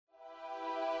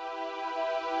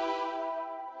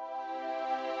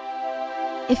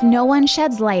If no one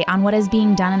sheds light on what is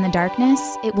being done in the darkness,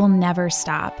 it will never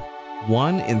stop.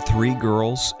 1 in 3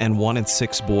 girls and 1 in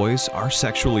 6 boys are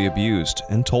sexually abused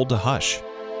and told to hush.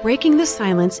 Breaking the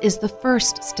silence is the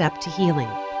first step to healing.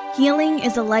 Healing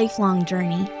is a lifelong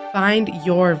journey. Find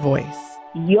your voice.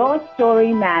 Your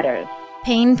story matters.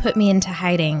 Pain put me into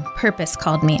hiding. Purpose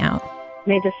called me out.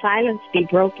 May the silence be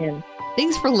broken.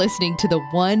 Thanks for listening to the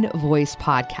One Voice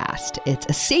podcast. It's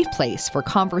a safe place for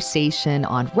conversation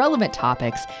on relevant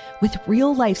topics with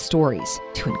real life stories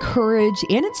to encourage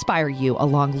and inspire you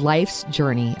along life's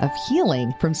journey of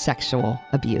healing from sexual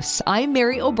abuse. I'm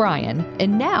Mary O'Brien,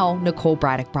 and now Nicole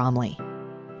Braddock Bromley.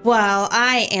 Well,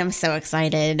 I am so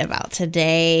excited about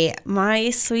today. My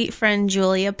sweet friend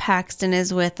Julia Paxton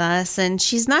is with us, and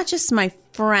she's not just my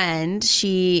friend.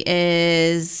 She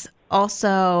is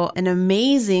also an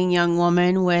amazing young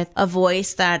woman with a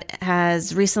voice that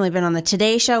has recently been on the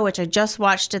Today Show, which I just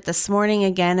watched it this morning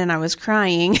again, and I was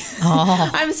crying. Oh.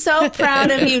 I'm so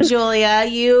proud of you, Julia.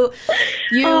 You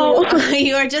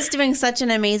are just doing such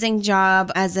an amazing job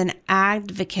as an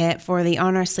advocate for the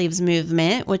On Our Sleeves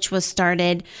movement, which was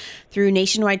started through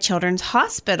Nationwide Children's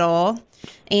Hospital.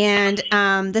 And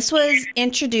this was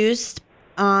introduced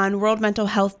on World Mental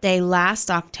Health Day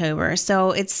last October.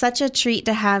 So it's such a treat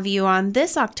to have you on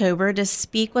this October to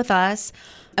speak with us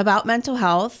about mental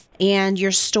health and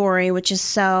your story, which is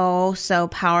so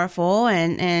powerful,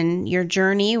 and your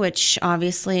journey, which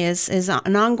obviously is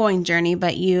an ongoing journey,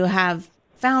 but you have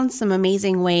found some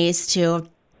amazing ways to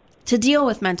deal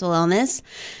with mental illness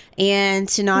and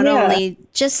to not only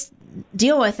just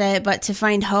deal with it, but to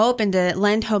find hope and to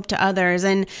lend hope to others.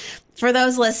 And for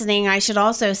those listening, I should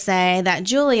also say that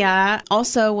Julia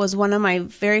also was one of my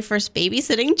very first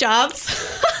babysitting jobs.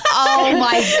 Oh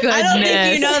my goodness. I don't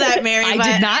think you know that, Mary. I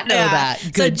did not know that.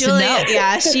 Good so Julia, to know.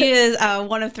 Yeah, she is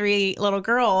one of 3 little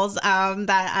girls that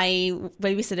I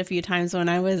babysit a few times when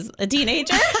I was a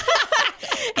teenager.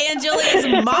 And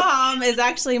Julia's mom is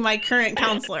actually my current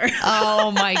counselor.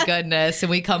 Oh my goodness. And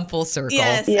we come full circle.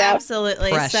 Yes,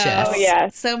 absolutely.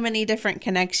 Precious. So many different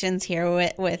connections here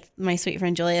with my sweet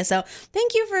friend Julia. So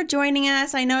thank you for joining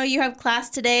us. I know you have class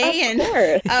today, and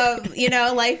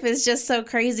life is just so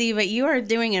crazy, but you are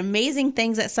doing amazing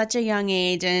things at such a young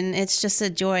age, and it's just a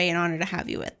joy and honor to have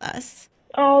you with us.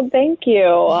 Oh, thank you.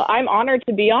 I'm honored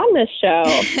to be on this show.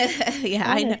 Yeah,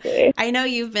 I know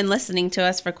you've been listening to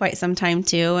us for quite some time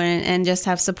too, and just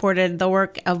have supported the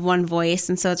work of One Voice.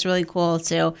 And so it's really cool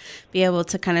to be able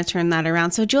to kind of turn that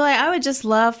around. So Julia, I would just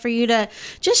love for you to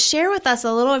just share with us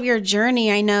a little of your journey.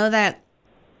 I know that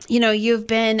you've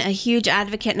been a huge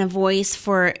advocate and a voice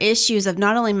for issues of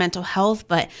not only mental health,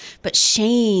 but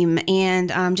shame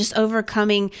and just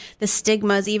overcoming the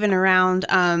stigmas even around,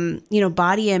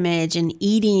 body image and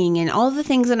eating and all the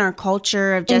things in our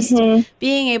culture of just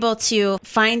being able to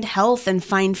find health and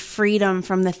find freedom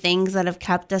from the things that have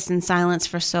kept us in silence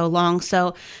for so long.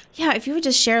 So yeah, if you would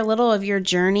just share a little of your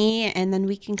journey, and then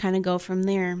we can kind of go from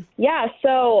there. Yeah,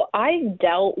 so I've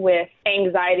dealt with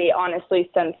anxiety,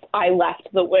 honestly, since I left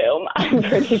the womb, I'm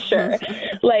pretty sure.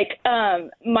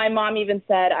 My mom even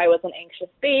said I was an anxious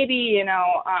baby,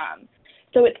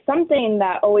 so it's something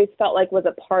that always felt like was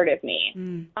a part of me.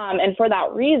 And for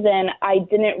that reason, I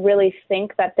didn't really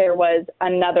think that there was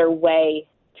another way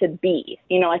to be.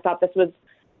 I thought this was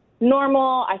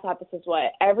normal. I thought this is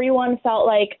what everyone felt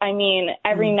like. I mean,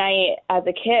 every night as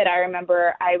a kid, I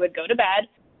remember I would go to bed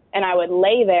and I would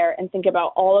lay there and think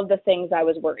about all of the things I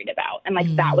was worried about. And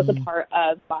that was a part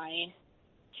of my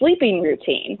sleeping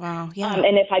routine. Wow. Yeah.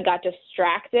 And if I got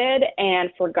distracted and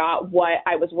forgot what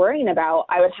I was worrying about,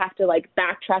 I would have to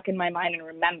backtrack in my mind and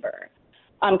remember.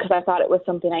 Because I thought it was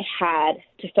something I had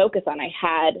to focus on. I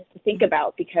had to think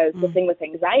about, because the thing with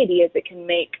anxiety is it can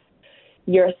make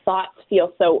your thoughts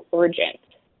feel so urgent.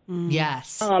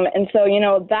 Yes. And so,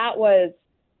 that was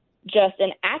just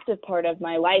an active part of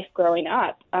my life growing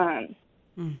up. And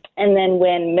then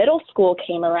when middle school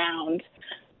came around,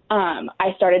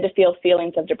 I started to feel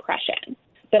feelings of depression.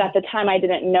 But at the time, I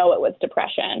didn't know it was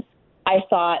depression. I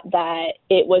thought that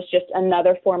it was just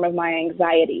another form of my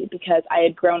anxiety, because I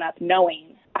had grown up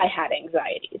knowing I had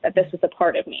anxiety, that this was a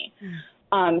part of me.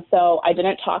 So I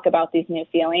didn't talk about these new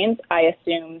feelings. I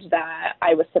assumed that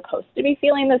I was supposed to be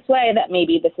feeling this way, that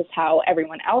maybe this is how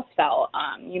everyone else felt.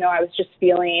 I was just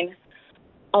feeling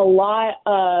a lot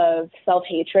of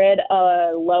self-hatred,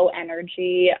 low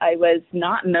energy. I was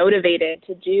not motivated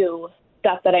to do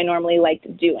stuff that I normally liked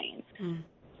doing.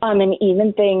 And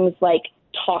even things like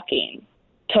talking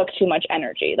took too much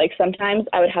energy. Sometimes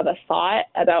I would have a thought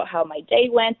about how my day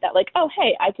went that oh,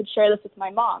 hey, I could share this with my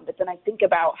mom. But then I think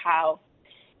about how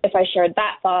if I shared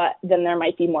that thought, then there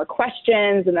might be more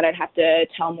questions and then I'd have to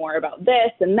tell more about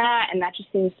this and that. And that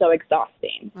just seems so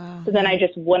exhausting. Wow. So then I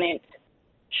just wouldn't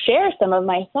share some of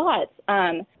my thoughts.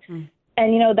 And,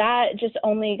 that just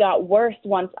only got worse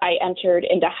once I entered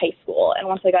into high school. And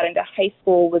once I got into high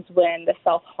school was when the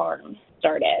self-harm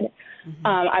started.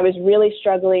 I was really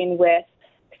struggling with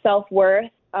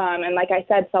self-worth. And like I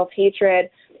said, self-hatred.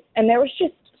 And there was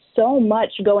just so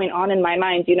much going on in my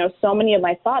mind. So many of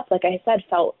my thoughts, like I said,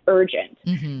 felt urgent.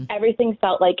 Everything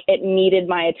felt like it needed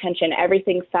my attention.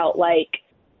 Everything felt like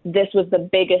this was the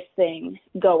biggest thing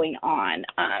going on.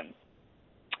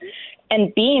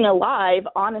 And being alive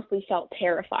honestly felt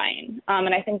terrifying.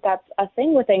 And I think that's a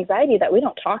thing with anxiety that we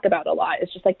don't talk about a lot.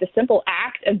 It's just like the simple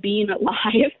act of being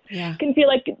alive can feel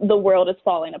like the world is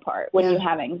falling apart when you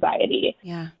have anxiety.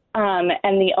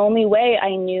 And the only way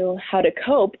I knew how to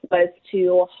cope was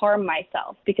to harm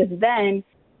myself, because then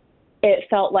it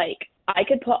felt like I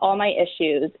could put all my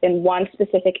issues in one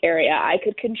specific area. I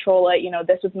could control it.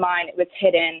 This was mine. It was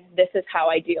hidden. This is how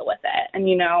I deal with it. And,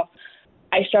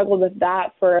 I struggled with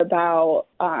that for about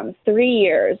 3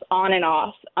 years on and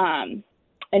off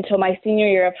until my senior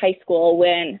year of high school,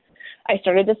 when I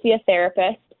started to see a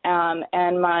therapist.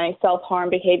 And my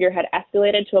self-harm behavior had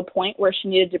escalated to a point where she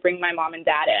needed to bring my mom and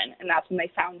dad in. And that's when they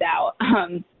found out.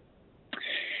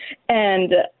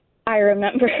 And I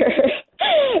remember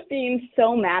being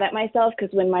so mad at myself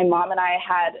because when my mom and I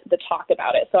had the talk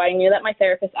about it, so I knew that my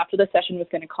therapist after the session was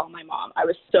going to call my mom. I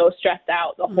was so stressed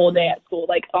out the whole day at school.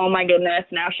 Like, oh my goodness,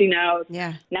 now she knows.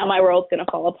 Now my world's going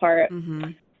to fall apart.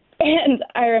 And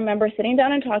I remember sitting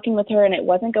down and talking with her, and it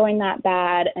wasn't going that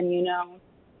bad. And,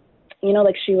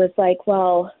 like she was like,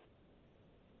 well,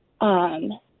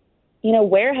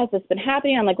 where has this been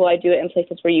happening? I'm like, well, I do it in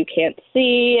places where you can't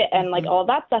see and like all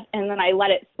that stuff. And then I let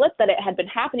it slip that it had been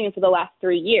happening for the last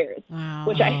 3 years,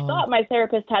 which I thought my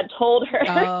therapist had told her.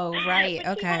 Oh, right.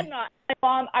 Okay. My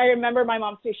mom, I remember my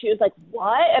mom too. She was like,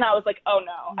 what? And I was like, oh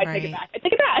no, I take it back. I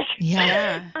take it back.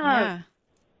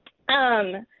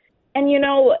 And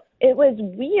it was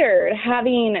weird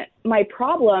having my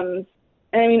problems.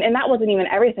 And that wasn't even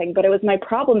everything, but it was my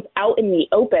problems out in the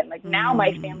open. Like now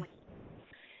my family,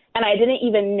 and I didn't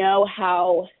even know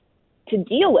how to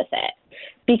deal with it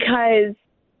because,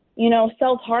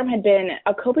 self-harm had been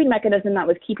a coping mechanism that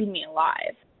was keeping me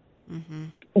alive.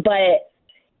 But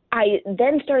I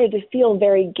then started to feel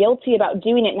very guilty about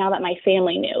doing it now that my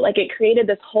family knew. Like it created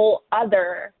this whole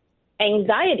other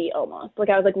anxiety almost. Like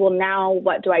I was like, well, now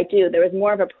what do I do? There was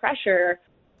more of a pressure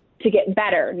to get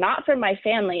better, not from my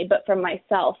family, but from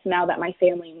myself now that my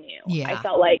family knew. I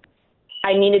felt like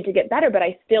I needed to get better, but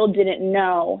I still didn't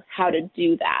know how to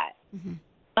do that.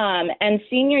 And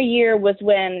senior year was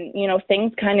when,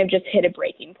 things kind of just hit a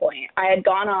breaking point. I had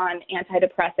gone on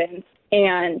antidepressants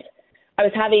and I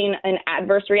was having an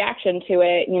adverse reaction to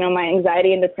it. My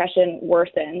anxiety and depression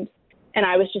worsened and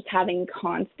I was just having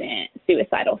constant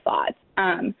suicidal thoughts.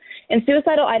 And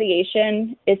suicidal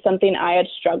ideation is something I had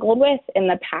struggled with in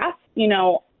the past,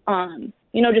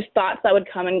 just thoughts that would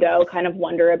come and go, kind of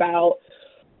wonder about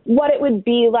what it would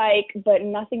be like, but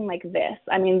nothing like this.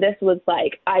 This was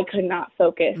like, I could not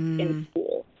focus in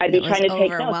school. I'd be trying to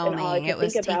take notes and all I could it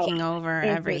was think about. Taking over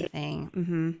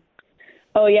everything.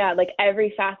 Oh yeah. Like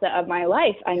every facet of my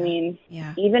life.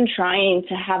 Even trying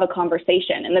to have a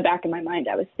conversation in the back of my mind,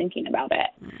 I was thinking about it.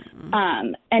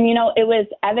 And it was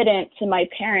evident to my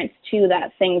parents too,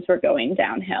 that things were going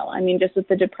downhill. Just with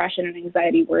the depression and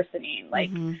anxiety worsening, like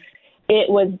it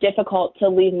was difficult to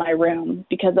leave my room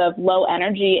because of low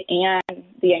energy and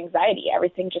the anxiety.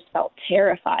 Everything just felt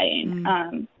terrifying.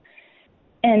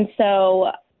 And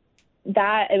so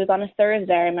it was on a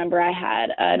Thursday. I remember I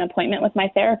had an appointment with my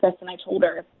therapist and I told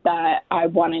her that I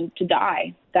wanted to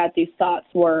die, that these thoughts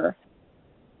were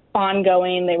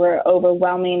ongoing. They were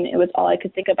overwhelming. It was all I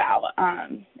could think about.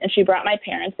 And she brought my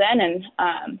parents in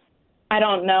and I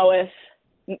don't know if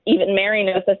even Mary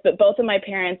knows this, but both of my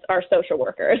parents are social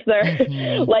workers.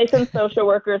 They're licensed social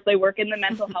workers. They work in the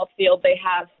mental health field. They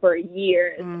have for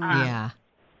years.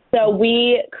 So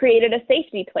we created a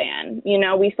safety plan.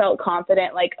 We felt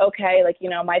confident, like, okay, like,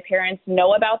 my parents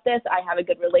know about this. I have a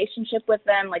good relationship with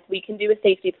them. Like, we can do a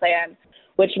safety plan,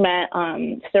 which meant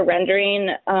surrendering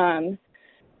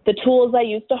the tools I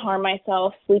used to harm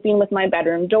myself, sleeping with my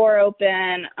bedroom door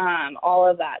open, all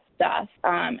of that stuff.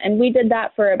 And we did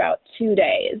that for about 2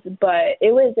 days, but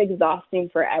it was exhausting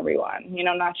for everyone,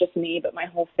 not just me, but my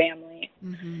whole family.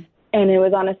 And it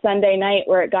was on a Sunday night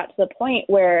where it got to the point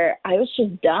where I was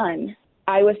just done.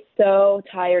 I was so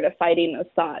tired of fighting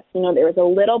those thoughts. There was a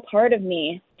little part of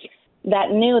me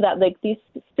that knew that like these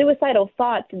suicidal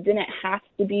thoughts didn't have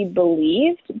to be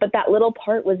believed, but that little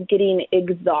part was getting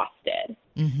exhausted.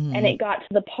 And it got to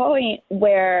the point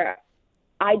where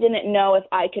I didn't know if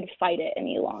I could fight it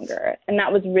any longer. And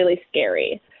that was really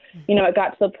scary. You know, it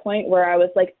got to the point where I was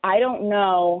like, I don't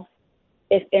know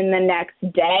if in the next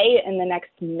day, in the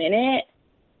next minute,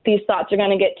 these thoughts are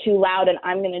going to get too loud and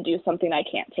I'm going to do something I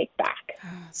can't take back.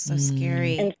 Oh, so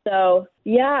scary. And so,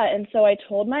 and so I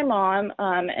told my mom,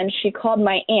 and she called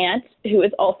my aunt, who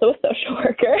is also a social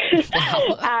worker.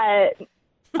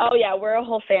 We're a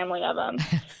whole family of them.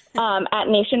 At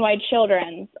Nationwide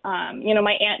Children's. You know,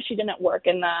 my aunt, she didn't work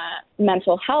in the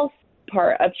mental health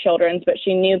part of Children's, but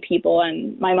she knew people,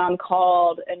 and my mom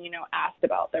called and, you know, asked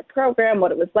about their program,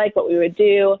 what it was like, what we would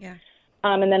do. Yeah.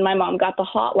 And then my mom got the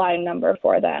hotline number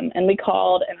for them, and we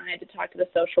called, and I had to talk to the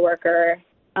social worker.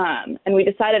 And we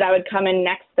decided I would come in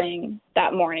next thing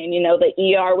that morning. You know,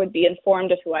 the ER would be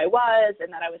informed of who I was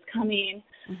and that I was coming.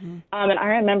 And I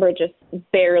remember just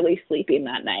barely sleeping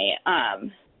that night.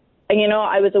 And, you know,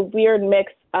 I was a weird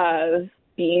mix of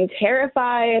being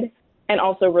terrified and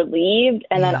also relieved,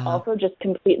 and then also just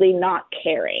completely not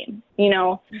caring. You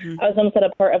know, I was almost at a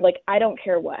part of like, I don't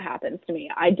care what happens to me.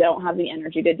 I don't have the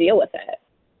energy to deal with it.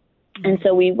 And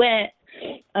so we went,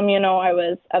 you know, I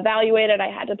was evaluated. I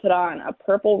had to put on a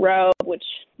purple robe, which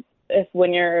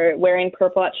when you're wearing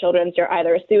purple at Children's, you're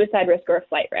either a suicide risk or a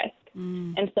flight risk.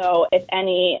 And so if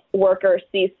any worker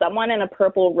sees someone in a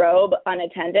purple robe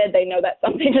unattended, they know that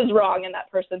something is wrong and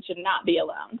that person should not be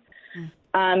alone.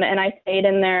 And I stayed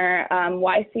in their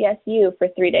YCSU for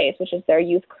 3 days, which is their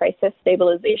Youth Crisis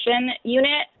Stabilization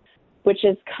Unit, which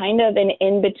is kind of an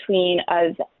in-between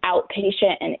of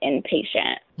outpatient and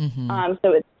inpatient.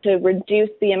 So it's to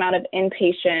reduce the amount of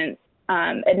inpatient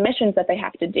admissions that they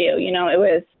have to do. You know, I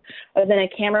was in a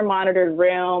camera-monitored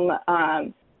room.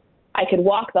 I could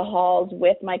walk the halls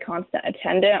with my constant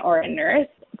attendant or a nurse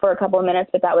for a couple of minutes,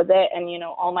 but that was it. And, you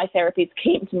know, all my therapies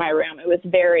came to my room. It was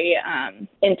very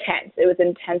intense. It was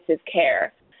intensive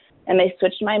care. And they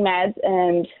switched my meds,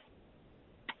 and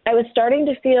I was starting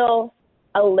to feel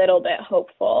a little bit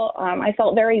hopeful. I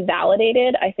felt very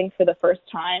validated, I think, for the first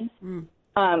time,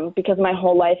 because my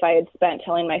whole life I had spent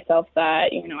telling myself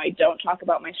that, you know, I don't talk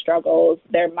about my struggles.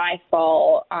 They're my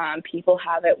fault. People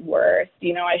have it worse.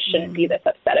 You know, I shouldn't be this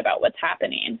upset about what's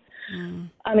happening.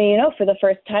 I mean, you know, for the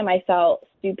first time I felt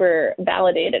super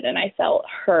validated and I felt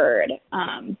heard.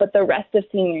 But the rest of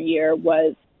senior year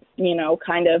was, you know,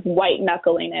 kind of white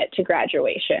knuckling it to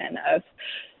graduation, of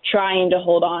trying to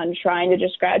hold on, trying to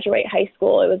just graduate high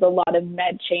school. It was a lot of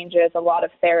med changes, a lot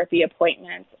of therapy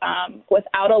appointments,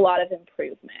 without a lot of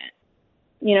improvement.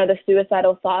 You know, the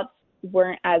suicidal thoughts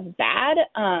weren't as bad,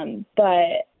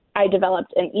 but I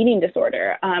developed an eating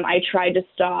disorder. I tried to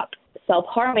stop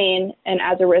self-harming, and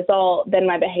as a result, then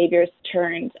my behaviors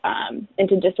turned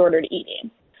into disordered eating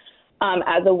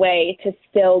as a way to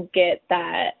still get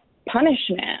that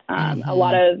punishment, a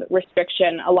lot of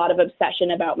restriction, a lot of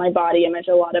obsession about my body image,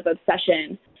 a lot of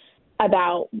obsession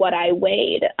about what I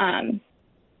weighed.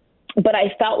 But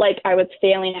I felt like I was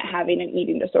failing at having an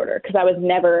eating disorder because I was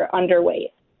never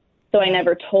underweight. So I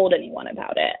never told anyone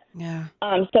about it.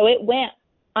 So it went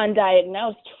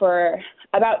undiagnosed for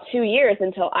about 2 years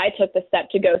until I took the step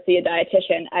to go see a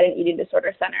dietitian at an eating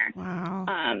disorder center.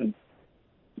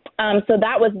 So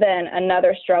that was then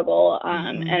another struggle.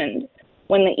 And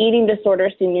when the eating disorder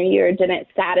senior year didn't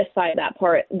satisfy that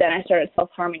part, then I started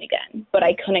self-harming again. But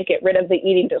I couldn't get rid of the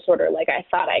eating disorder like I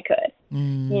thought I could.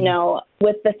 You know,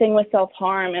 with the thing with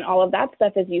self-harm and all of that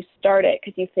stuff is you start it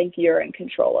because you think you're in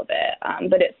control of it.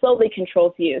 But it slowly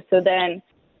controls you. So then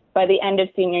by the end of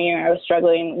senior year, I was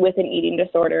struggling with an eating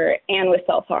disorder and with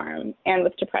self-harm and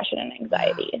with depression and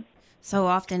anxiety. So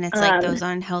often it's like those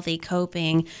unhealthy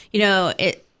coping, you know,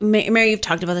 Mary, you've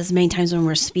talked about this many times when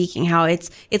we're speaking, how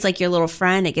it's like your little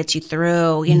friend. It gets you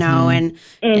through, you know, and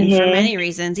for many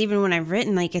reasons, even when I've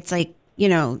written, like, it's like, you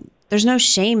know, there's no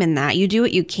shame in that. You do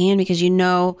what you can because you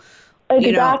know,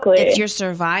 it's your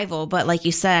survival. But like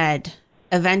you said,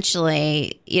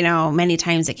 eventually, you know, many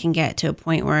times it can get to a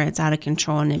point where it's out of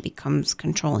control and it becomes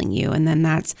controlling you. And then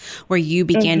that's where you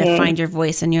begin to find your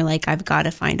voice and you're like, I've got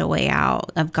to find a way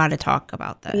out. I've got to talk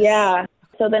about this. Yeah.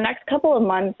 So the next couple of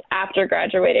months after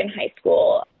graduating high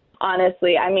school,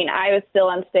 honestly, I mean, I was still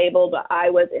unstable, but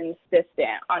I was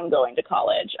insistent on going to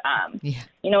college.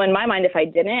 You know, in my mind, if I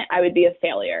didn't, I would be a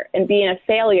failure. And being a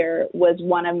failure was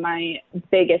one of my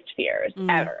biggest fears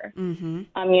ever. You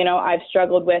know, I've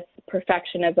struggled with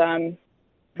perfectionism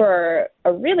for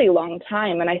a really long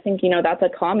time. And I think, you know, that's a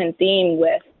common theme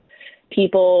with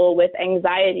people with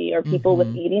anxiety or people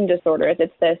with eating disorders.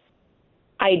 It's this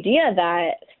idea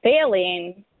that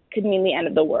failing could mean the end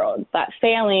of the world. That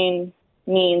failing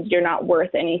means you're not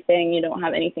worth anything, you don't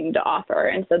have anything to offer.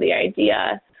 And so the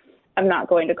idea of not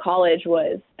going to college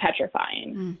was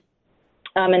petrifying.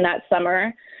 And that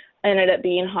summer, I ended up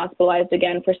being hospitalized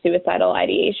again for suicidal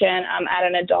ideation at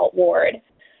an adult ward.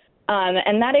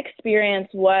 And that experience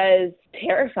was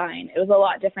terrifying. It was a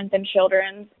lot different than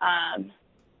children's.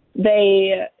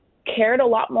 They cared a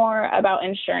lot more about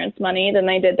insurance money than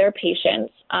they did their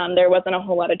patients. There wasn't a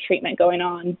whole lot of treatment going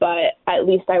on, but at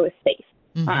least I was safe.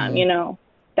 You know,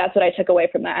 that's what I took away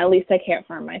from that. At least I can't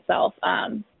harm myself.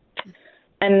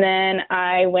 And then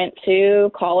I went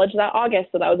to college that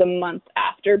August. So that was a month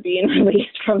after being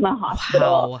released from the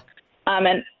hospital. Wow.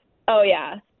 And oh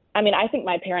yeah, I mean, I think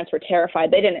my parents were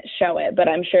terrified. They didn't show it, but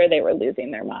I'm sure they were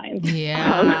losing their minds.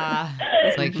 Yeah.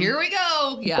 It's like, here we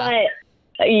go. Yeah.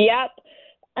 But, yep.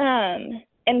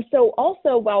 And so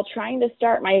also while trying to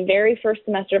start my very first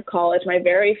semester of college, my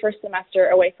very first semester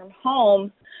away from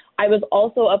home, I was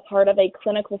also a part of a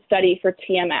clinical study for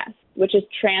TMS, which is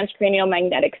transcranial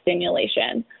magnetic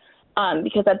stimulation.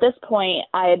 Because at this point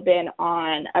I had been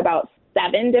on about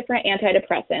 7 different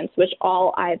antidepressants, which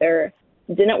all either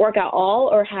didn't work at all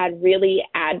or had really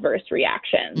adverse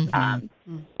reactions.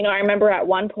 You know, I remember at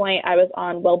one point I was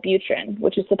on Wellbutrin,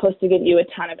 which is supposed to give you a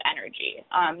ton of energy.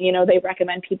 You know, they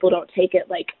recommend people don't take it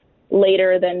like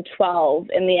later than 12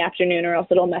 in the afternoon or else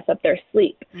it'll mess up their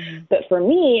sleep. But for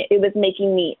me, it was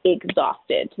making me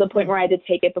exhausted to the point where I had to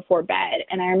take it before bed.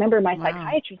 And I remember my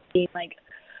psychiatrist being like,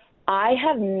 I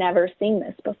have never seen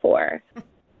this before.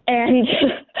 And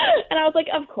I was like,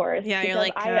 of course. Yeah, you're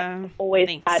like, I always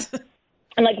thanks. had,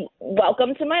 and like,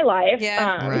 welcome to my life.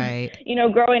 Yeah. Right. You know,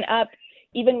 growing up,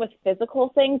 even with physical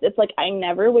things, it's like I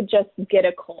never would just get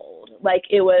a cold. Like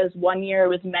it was one year it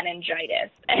was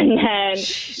meningitis, and then,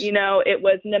 you know, it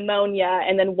was pneumonia.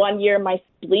 And then one year my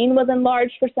spleen was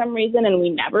enlarged for some reason and we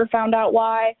never found out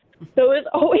why. So it was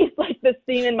always like this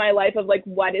theme in my life of like,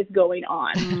 what is going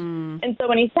on? And so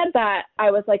when he said that,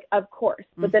 I was like, of course.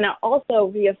 But then it also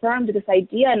reaffirmed this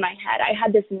idea in my head. I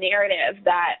had this narrative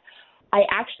that I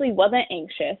actually wasn't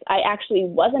anxious. I actually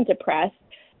wasn't depressed.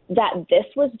 That this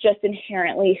was just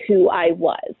inherently who I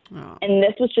was. And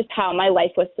this was just how my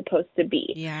life was supposed to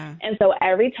be. Yeah. And so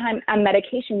every time a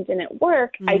medication didn't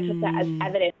work, I took that as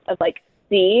evidence of like,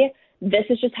 see, this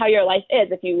is just how your life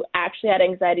is. If you actually had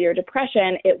anxiety or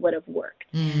depression, it would have worked.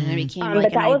 And it became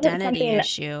like an identity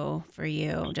issue for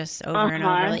you, just over and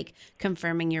over, like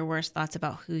confirming your worst thoughts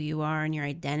about who you are and your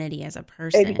identity as a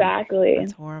person. Exactly.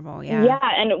 That's horrible. Yeah. Yeah,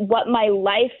 and what my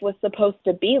life was supposed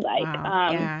to be like. Wow.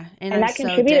 Yeah. And that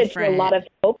contributed to a lot of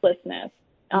hopelessness.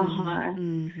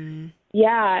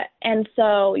 Yeah. And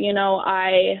so, you know,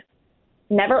 I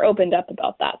never opened up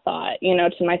about that thought, you know,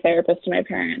 to my therapist, to my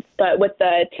parents. But with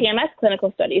the TMS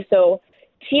clinical study, so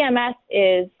TMS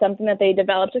is something that they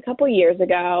developed a couple years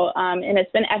ago, and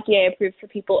it's been FDA approved for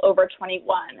people over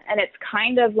 21. And it's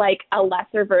kind of like a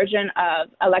lesser version of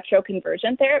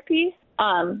electroconvulsion therapy,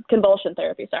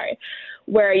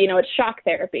 where, you know, it's shock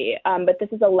therapy. But this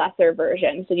is a lesser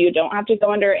version. So you don't have to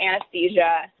go under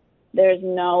anesthesia. There's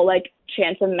no like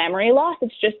chance of memory loss.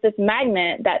 It's just this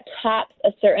magnet that taps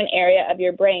a certain area of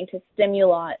your brain to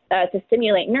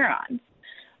stimulate neurons.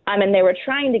 And they were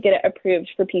trying to get it approved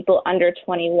for people under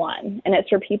 21. And it's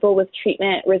for people with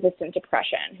treatment-resistant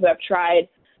depression who have tried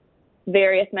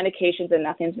various medications and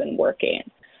nothing's been working.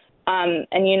 And,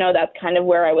 you know, that's kind of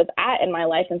where I was at in my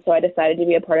life. And so I decided to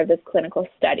be a part of this clinical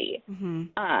study,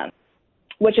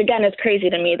 which, again, is crazy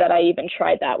to me that I even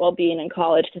tried that while being in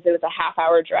college because it was a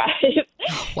half-hour drive.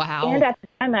 Wow. And at the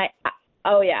time,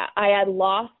 I had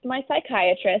lost my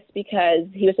psychiatrist because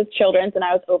he was with children's and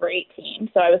I was over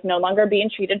 18. So I was no longer being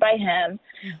treated by him.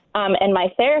 And my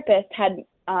therapist had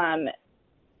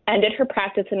ended her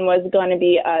practice and was going to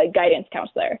be a guidance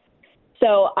counselor.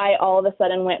 So I all of a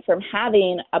sudden went from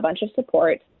having a bunch of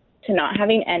support to not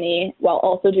having any, while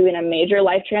also doing a major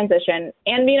life transition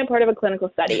and being a part of a clinical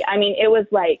study. I mean, it was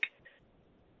like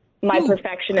my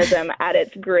perfectionism at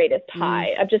its greatest high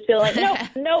of just feeling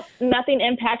like, nope, nothing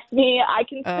impacts me. I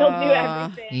can still do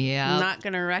everything. Yeah. I'm not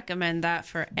going to recommend that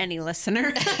for any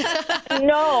listener.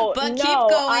 No, but keep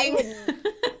going.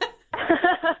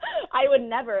 I would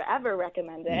never, ever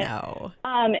recommend it. No.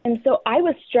 And so I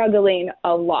was struggling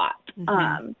a lot.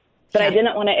 But I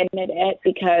didn't want to admit it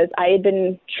because I had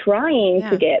been trying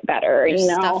to get better, You're you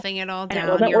know. stuffing it all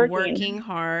down. You're working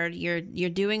hard. You're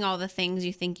doing all the things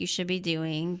you think you should be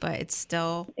doing, but it's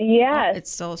still it's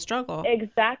still a struggle.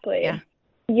 Exactly.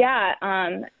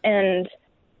 Yeah. And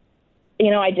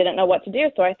you know, I didn't know what to do,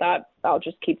 so I thought I'll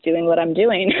just keep doing what I'm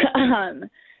doing.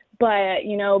 But,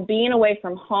 you know, being away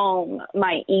from home,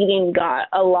 my eating got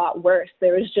a lot worse.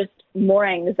 There was just more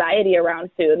anxiety around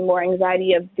food, more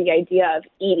anxiety of the idea of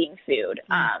eating food.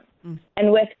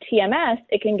 And with TMS,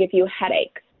 it can give you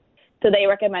headaches. So they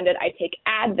recommended I take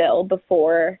Advil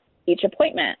before each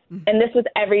appointment. And this was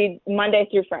every Monday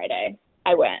through Friday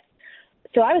I went.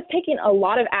 So I was taking a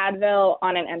lot of Advil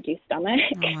on an empty stomach,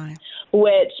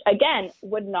 which, again,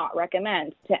 would not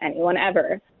recommend to anyone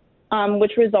ever,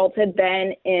 which resulted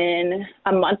then in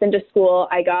a month into school,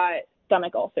 I got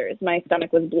stomach ulcers. My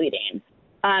stomach was bleeding.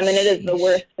 And it is the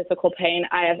worst physical pain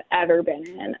I have ever been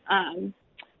in.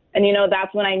 And, you know,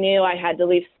 that's when I knew I had to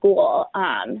leave school.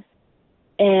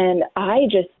 And I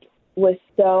just was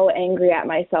so angry at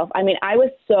myself. I mean, I was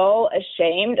so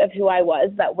ashamed of who I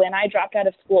was that when I dropped out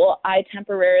of school, I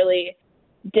temporarily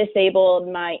disabled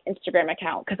my Instagram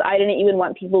account because I didn't even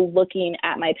want people looking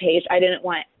at my page. I didn't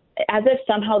want, as if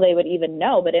somehow they would even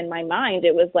know. But in my mind,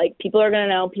 it was like, people are going to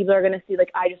know, people are going to see,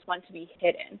 like, I just want to be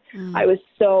hidden. I was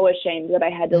so ashamed that I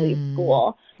had to leave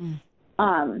school.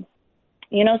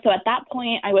 You know, so at that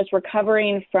point, I was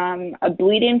recovering from a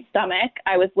bleeding stomach.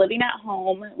 I was living at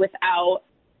home without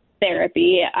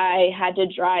therapy. I had to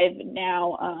drive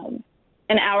now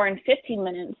an hour and 15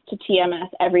 minutes to TMS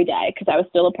every day because I was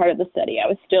still a part of the study. I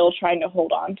was still trying to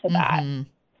hold on to that.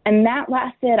 And that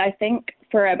lasted, I think,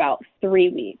 for about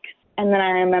 3 weeks. And then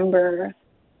I remember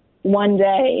one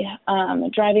day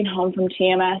driving home from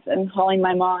TMS and calling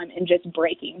my mom and just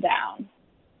breaking down.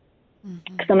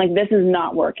 Because I'm like, this is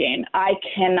not working. I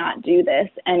cannot do this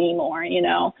anymore, you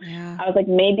know. I was like,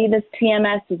 maybe this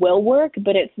TMS will work,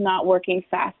 but it's not working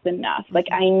fast enough. Like,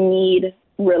 I need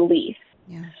relief.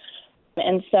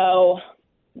 And so,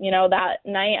 you know, that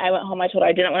night I went home, I told her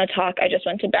I didn't want to talk. I just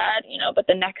went to bed, you know, but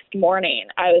the next morning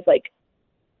I was like,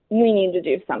 we need to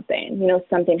do something, you know,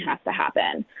 something has to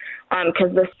happen.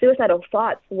 Because the suicidal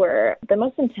thoughts were the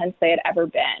most intense they had ever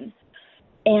been.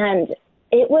 And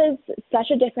it was such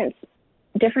a different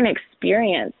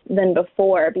experience than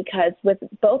before, because with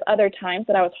both other times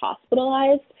that I was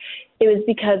hospitalized, it was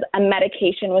because a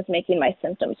medication was making my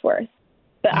symptoms worse.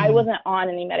 But I wasn't on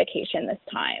any medication this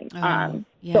time.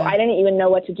 So I didn't even know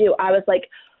what to do. I was like,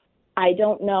 I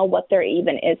don't know what there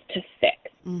even is to fix.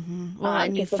 Well,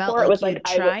 and you felt like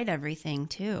you tried everything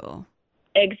too.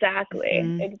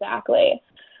 Exactly.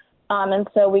 And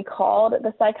so we called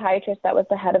the psychiatrist that was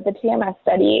the head of the TMS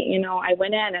study. You know, I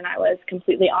went in and I was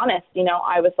completely honest. You know,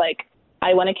 I was like,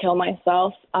 I want to kill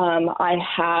myself. I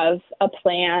have a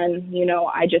plan. You know,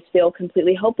 I just feel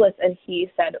completely hopeless. And he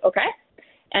said, okay.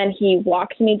 And he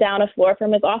walked me down a floor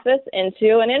from his office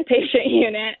into an inpatient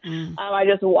unit. I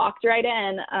just walked right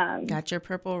in. Got your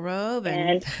purple robe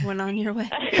and went on your way.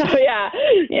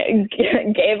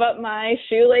 Gave up my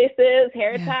shoelaces,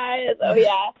 hair ties.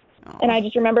 And I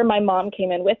just remember my mom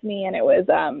came in with me, and it was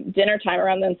dinner time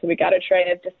around then, so we got a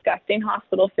tray of disgusting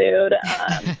hospital food,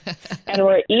 and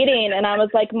we're eating. And I was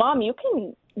like, Mom, you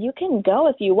can go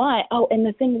if you want. Oh, and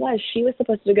the thing was, she was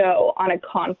supposed to go on a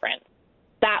conference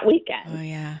that weekend.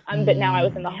 But now I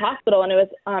was in the hospital, and it was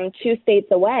 2 states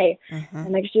away.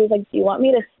 And like, she was like, do you want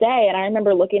me to stay? And I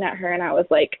remember looking at her, and I was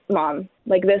like, Mom,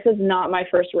 like, this is not my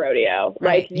first rodeo.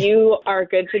 Like, you are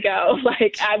good to go.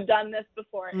 Like, I've done this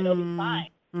before, and it'll be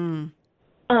fine. And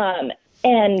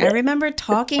I remember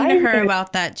talking to her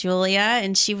about that, Julia,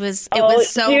 and it was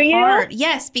so hard.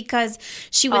 Yes, because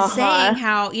she was saying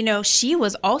how, you know, she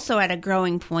was also at a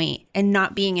growing point and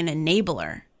not being an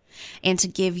enabler, and to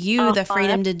give you the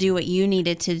freedom to do what you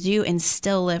needed to do and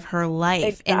still live her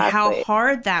life, and how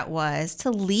hard that was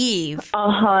to leave.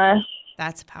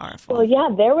 That's powerful. Well, yeah,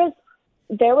 there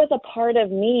was a part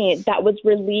of me that was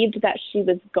relieved that she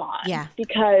was gone.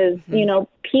 Because, you know,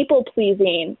 people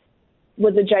pleasing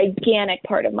was a gigantic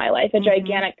part of my life, a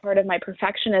gigantic part of my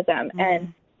perfectionism.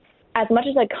 And as much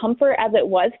as a comfort as it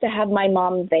was to have my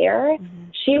mom there,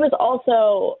 she was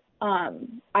also,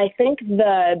 I think,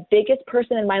 the biggest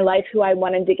person in my life who I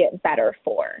wanted to get better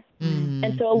for.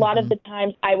 And so a lot of the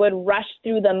times I would rush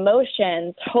through the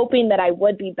motions hoping that I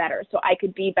would be better so I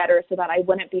could be better so that I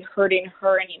wouldn't be hurting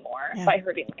her anymore by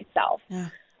hurting myself.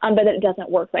 But it doesn't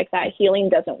work like that. Healing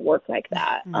doesn't work like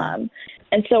that.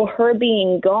 And so her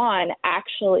being gone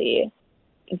actually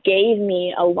gave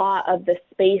me a lot of the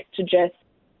space to just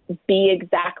be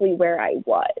exactly where I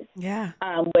was.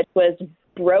 Which was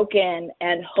broken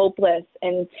and hopeless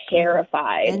and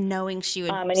terrified. And knowing she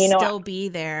would still be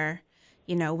there,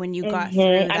 you know, when you got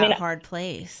through that hard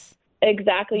place.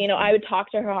 Exactly. You know, I would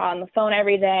talk to her on the phone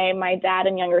every day. My dad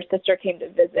and younger sister came to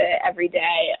visit every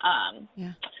day.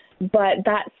 But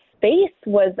that space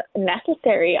was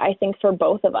necessary, I think, for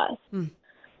both of us.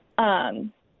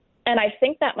 And I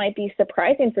think that might be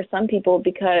surprising for some people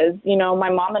because, you know, my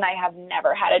mom and I have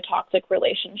never had a toxic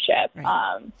relationship.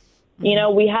 Right. You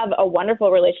know, we have a wonderful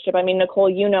relationship. I mean, Nicole,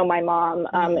 you know my mom.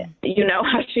 You know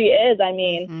how she is. I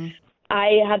mean,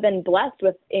 I have been blessed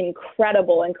with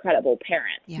incredible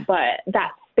parents, but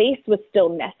that space was still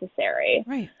necessary.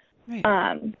 Right.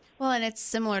 Well, and it's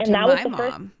similar and to that was my the mom.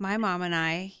 first- My mom and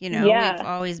I, you know, we've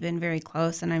always been very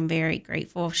close, and I'm very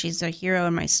grateful. She's a hero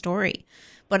in my story,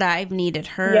 but I've needed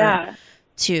her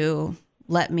to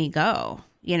let me go,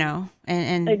 you know,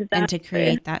 and to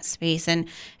create that space. And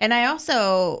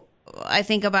I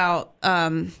think about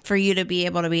for you to be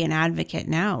able to be an advocate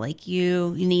now, like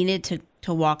you needed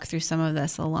to walk through some of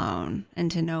this alone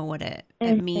and to know what it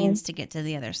means to get to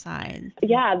the other side.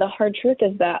 Yeah, the hard truth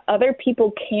is that other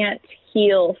people can't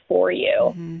heal for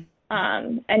you.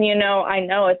 And, you know, I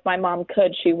know if my mom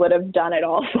could, she would have done it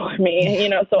all for me, you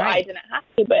know, so I didn't have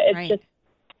to, but it's just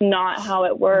not how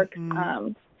it works.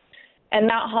 And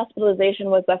that hospitalization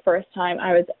was the first time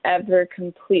I was ever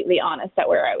completely honest at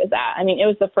where I was at. I mean, it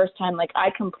was the first time, like,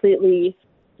 I completely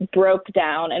broke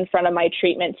down in front of my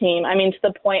treatment team. I mean, to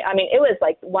the point, I mean, it was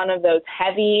like one of those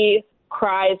heavy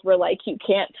cries where, like, you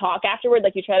can't talk afterward.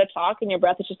 Like, you try to talk and your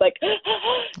breath is just like,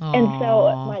 and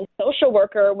so my social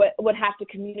worker would have to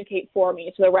communicate for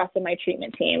me to the rest of my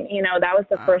treatment team. You know, that was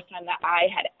the first time that I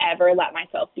had ever let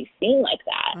myself be seen like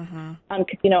that.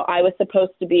 'Cause, you know, I was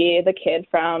supposed to be the kid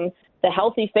from the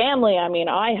healthy family. I mean,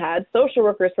 I had social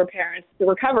workers for parents. The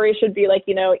recovery should be like,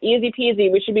 you know, easy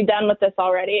peasy. We should be done with this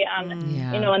already.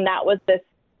 You know, and that was this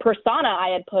persona I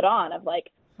had put on of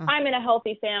like, I'm in a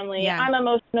healthy family. I'm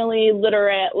emotionally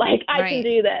literate. Like, I can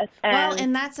do this.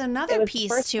 And that's another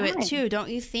piece to it too. Don't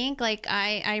you think? Like,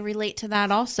 I relate to that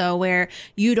also, where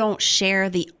you don't share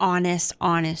the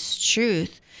honest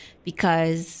truth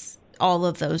because all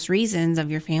of those reasons of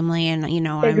your family. And, you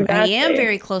know, I am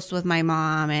very close with my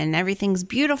mom and everything's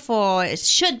beautiful. It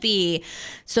should be.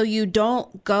 So you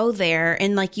don't go there.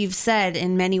 And like you've said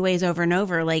in many ways over and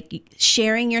over, like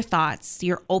sharing your thoughts,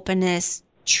 your openness,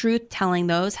 truth telling,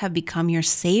 those have become your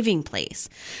saving place.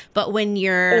 But when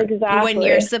you're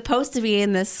supposed to be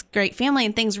in this great family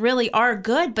and things really are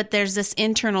good, but there's this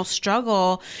internal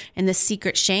struggle and the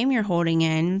secret shame you're holding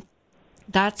in,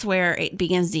 that's where it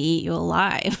begins to eat you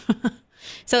alive.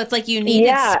 So it's like you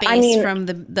needed space from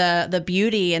the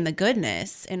beauty and the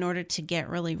goodness in order to get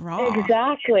really raw.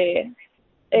 Exactly.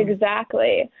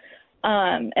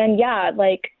 And yeah,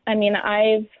 like, I mean,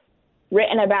 I've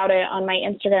written about it on my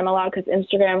Instagram a lot because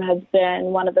Instagram has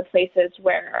been one of the places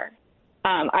where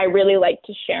I really like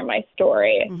to share my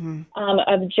story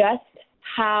of just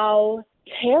how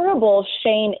terrible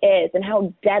shame is and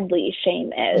how deadly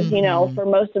shame is. You know, for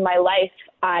most of my life,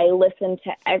 I listened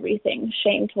to everything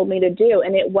shame told me to do.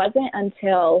 And it wasn't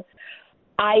until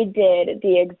I did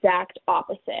the exact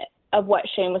opposite of what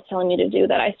shame was telling me to do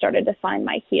that I started to find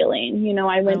my healing. You know,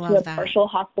 I went to a partial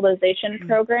hospitalization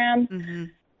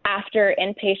program after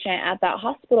inpatient at that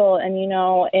hospital, and, you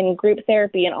know, in group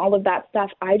therapy and all of that stuff,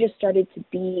 I just started to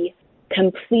be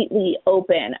completely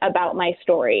open about my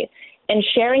story and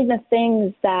sharing the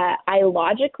things that I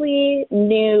logically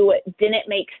knew didn't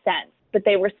make sense, but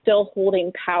they were still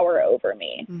holding power over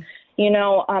me. You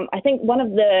know, I think one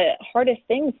of the hardest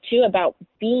things too about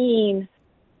being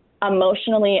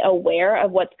emotionally aware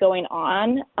of what's going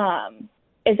on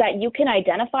is that you can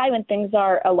identify when things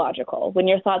are illogical, when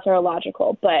your thoughts are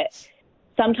illogical, but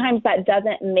sometimes that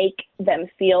doesn't make them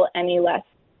feel any less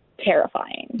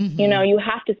terrifying. You know, you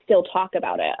have to still talk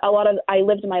about it. I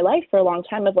lived my life for a long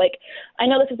time of like, I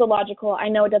know this is illogical. I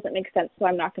know it doesn't make sense, so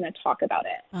I'm not going to talk about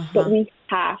it. But we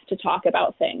have to talk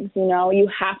about things. You know, you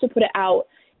have to put it out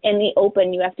in the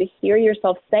open. You have to hear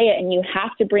yourself say it, and you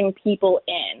have to bring people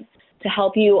in to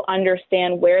help you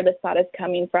understand where this thought is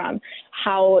coming from,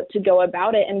 how to go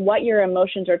about it, and what your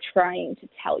emotions are trying to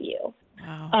tell you.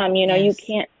 You know, you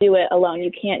can't do it alone. You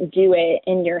can't do it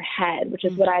in your head, which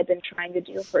is what I've been trying to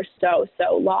do for so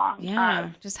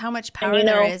long. Just how much power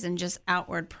there is in just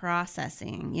outward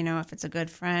processing, you know, if it's a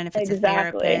good friend, if it's a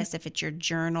therapist, if it's your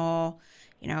journal,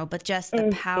 you know, but just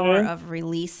the power of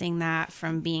releasing that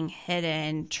from being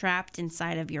hidden, trapped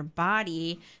inside of your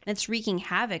body, that's wreaking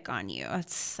havoc on you.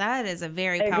 That is a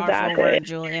very powerful word,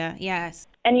 Julia. Yes.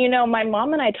 And, you know, my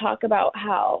mom and I talk about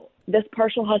how this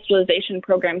partial hospitalization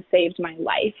program saved my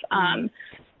life.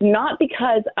 Not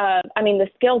because of, I mean, the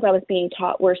skills I was being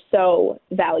taught were so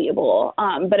valuable,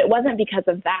 but it wasn't because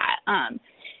of that.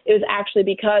 it was actually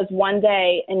because one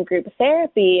day in group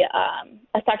therapy,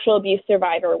 a sexual abuse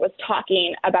survivor was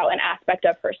talking about an aspect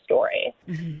of her story.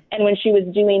 Mm-hmm. And when she was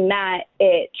doing that,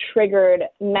 it triggered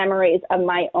memories of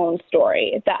my own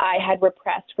story that I had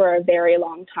repressed for a very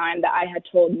long time, that I had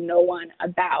told no one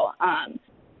about,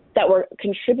 that were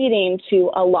contributing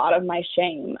to a lot of my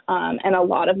shame and a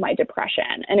lot of my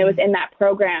depression. And it was in that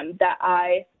program that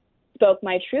I spoke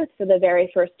my truth for the very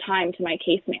first time to my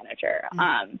case manager.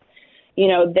 You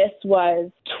know, this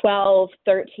was 12,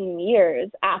 13 years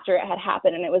after it had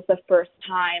happened, and it was the first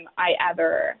time I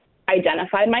ever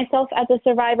identified myself as a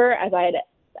survivor, that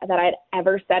I'd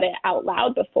ever said it out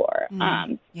loud before.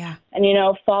 And, you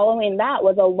know, following that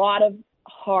was a lot of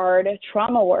hard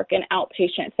trauma work and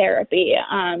outpatient therapy,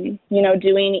 you know,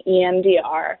 doing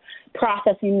EMDR,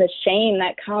 processing the shame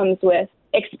that comes with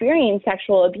experiencing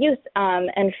sexual abuse.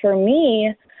 And for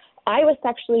me, I was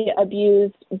sexually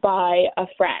abused by a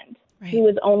friend who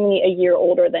was only a year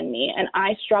older than me. And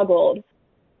I struggled,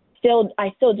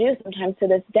 I still do sometimes to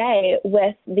this day,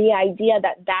 with the idea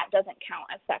that that doesn't count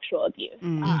as sexual abuse.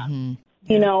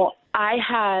 You know, I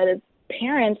had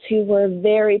parents who were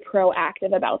very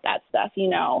proactive about that stuff, you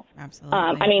know. Absolutely.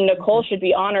 I mean, Nicole should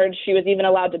be honored. She was even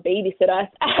allowed to babysit us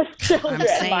as children.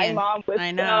 My mom was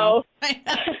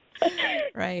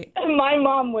right. My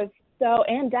mom was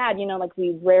and dad, you know, like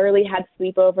we rarely had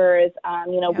sleepovers.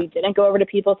 You know, we didn't go over to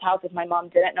people's houses. My mom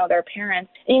didn't know their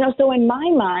parents. You know, so in my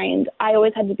mind, I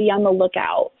always had to be on the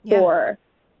lookout for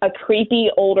a creepy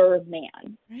older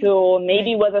man who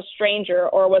maybe was a stranger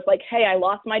or was like, hey, I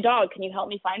lost my dog. Can you help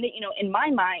me find it? You know, in my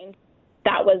mind,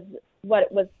 that was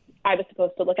what I was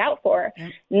supposed to look out for,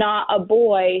 not a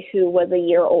boy who was a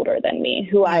year older than me,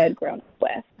 who I had grown up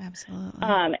with. Absolutely.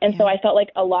 And so I felt like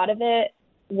a lot of it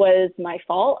was my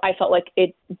fault. I felt like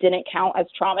it didn't count as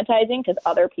traumatizing because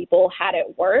other people had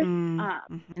it worse.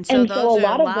 And so those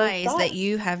are lies that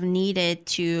you have needed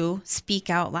to speak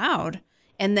out loud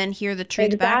and then hear the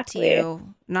truth back to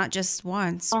you, not just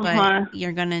once, but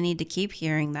you're going to need to keep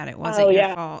hearing that it wasn't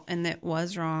your fault and that it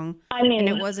was wrong. I mean, and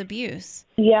it was abuse.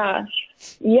 Yeah.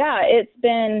 It's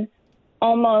been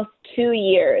almost 2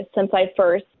 years since I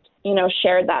first, you know,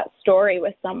 shared that story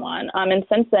with someone. And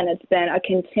since then it's been a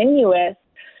continuous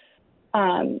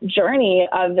journey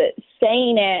of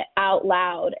saying it out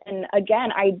loud and, again,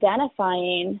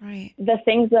 identifying the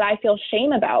things that I feel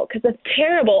shame about. Because the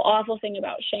terrible, awful thing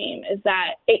about shame is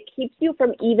that it keeps you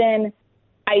from even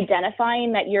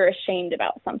identifying that you're ashamed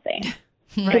about something.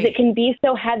 Because it can be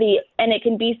so heavy and it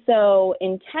can be so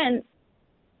intense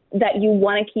that you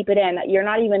want to keep it in, that you're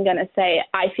not even going to say,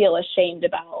 I feel ashamed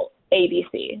about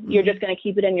ABC. You're just going to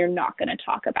keep it in. You're not going to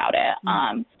talk about it.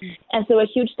 And so a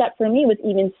huge step for me was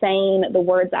even saying the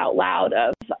words out loud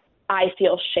of, I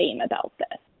feel shame about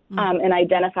this, and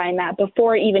identifying that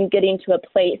before even getting to a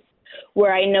place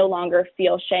where I no longer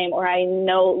feel shame or I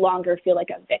no longer feel like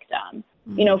a victim.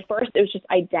 You know, first it was just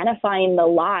identifying the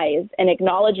lies and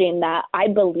acknowledging that I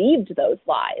believed those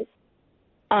lies.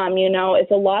 You know,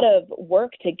 it's a lot of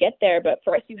work to get there, but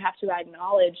first you have to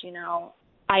acknowledge, you know,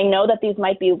 I know that these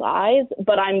might be lies,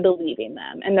 but I'm believing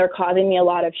them and they're causing me a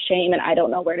lot of shame and I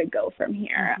don't know where to go from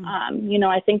here. You know,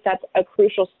 I think that's a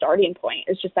crucial starting point,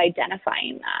 is just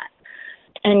identifying that.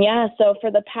 And so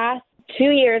for the past 2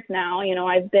 years now, you know,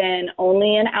 I've been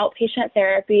only in outpatient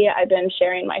therapy. I've been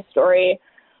sharing my story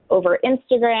over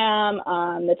Instagram,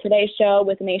 the Today Show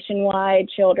with Nationwide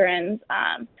Children's.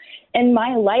 And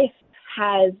my life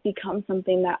has become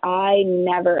something that I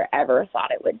never, ever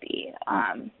thought it would be.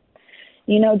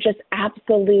 You know, just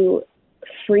absolute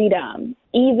freedom,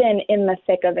 even in the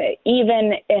thick of it,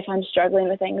 even if I'm struggling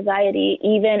with anxiety,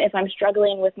 even if I'm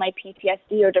struggling with my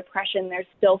PTSD or depression, there's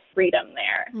still freedom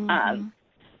there.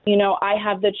 You know, I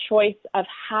have the choice of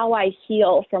how I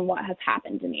heal from what has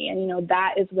happened to me. And, you know,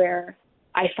 that is where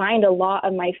I find a lot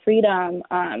of my freedom.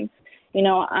 You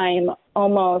know, I'm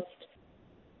almost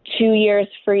 2 years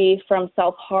free from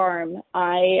self-harm.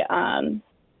 I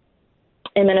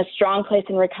am in a strong place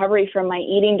in recovery from my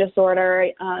eating disorder.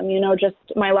 You know, just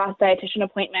my last dietitian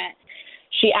appointment,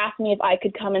 she asked me if I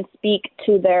could come and speak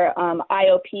to their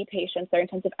IOP patients, their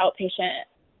intensive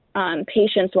outpatient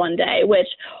patients one day, which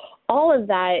all of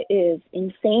that is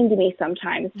insane to me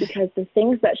sometimes, because the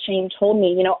things that Shane told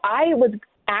me, you know, I was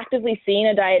actively seeing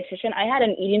a dietitian. I had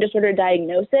an eating disorder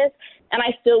diagnosis, and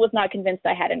I still was not convinced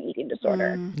I had an eating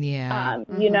disorder.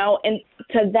 You know, and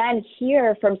to then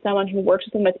hear from someone who works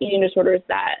with them with eating disorders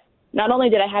that not only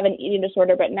did I have an eating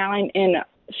disorder, but now I'm in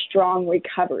strong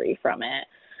recovery from it.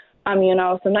 You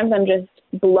know, sometimes I'm just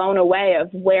blown away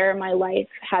of where my life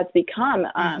has become.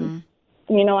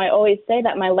 I always say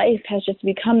that my life has just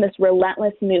become this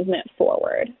relentless movement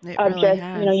forward of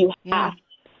really just, has.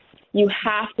 You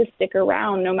have to stick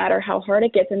around no matter how hard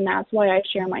it gets. And that's why I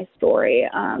share my story,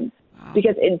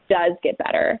 because it does get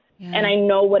better. Yeah. And I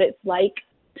know what it's like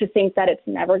to think that it's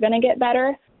never going to get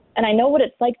better. And I know what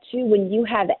it's like, too, when you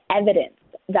have evidence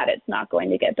that it's not going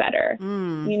to get better.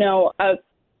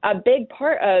 A big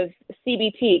part of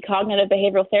CBT, cognitive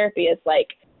behavioral therapy, is like,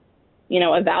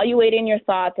 evaluating your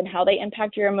thoughts and how they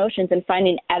impact your emotions and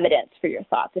finding evidence for your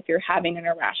thoughts if you're having an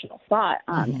irrational thought.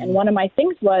 And one of my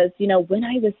things was, when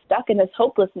I was stuck in this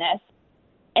hopelessness,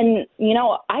 and,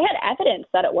 I had evidence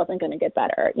that it wasn't going to get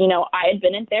better. I had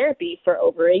been in therapy for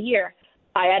over a year.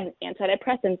 I had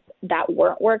antidepressants that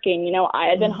weren't working. I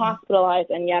had been hospitalized,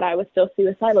 and yet I was still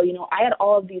suicidal. I had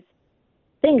all of these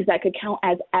things that could count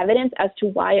as evidence as to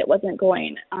why it wasn't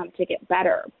going to get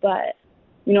better. But,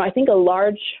 I think a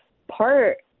large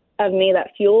part of me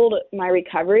that fueled my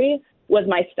recovery was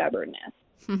my stubbornness.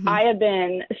 I have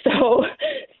been so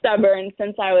stubborn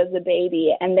since I was a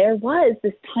baby. And there was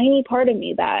this tiny part of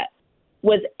me that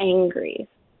was angry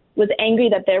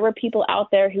that there were people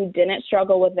out there who didn't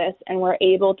struggle with this and were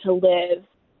able to live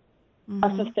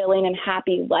a fulfilling and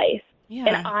happy life. Yeah.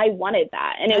 And I wanted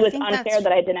that. And it was unfair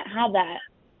that I didn't have that.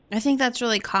 I think that's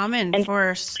really common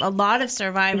for a lot of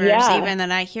survivors, even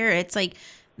that I hear. It's like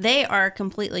they are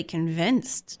completely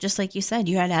convinced, just like you said,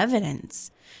 you had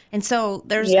evidence. And so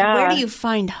where do you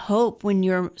find hope when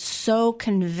you're so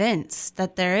convinced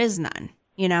that there is none,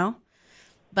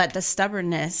 But the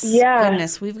stubbornness,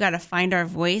 goodness, we've got to find our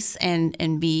voice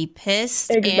and be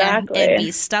pissed and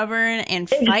be stubborn and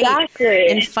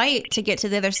fight to get to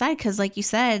the other side. Because like you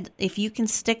said, if you can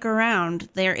stick around,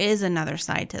 there is another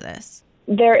side to this.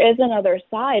 There is another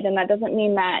side, and that doesn't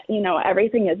mean that,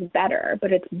 everything is better,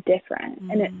 but it's different.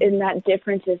 And that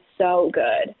difference is so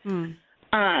good.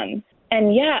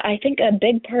 I think a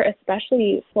big part,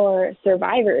 especially for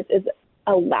survivors, is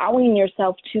allowing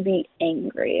yourself to be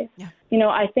angry. Yeah.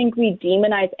 I think we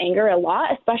demonize anger a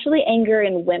lot, especially anger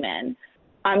in women.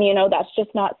 That's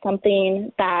just not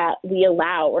something that we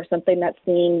allow or something that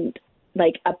seemed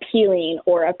like appealing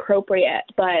or appropriate.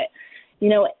 But,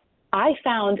 I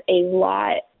found a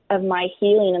lot of my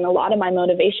healing and a lot of my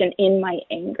motivation in my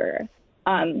anger,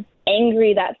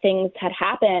 angry that things had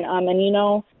happened.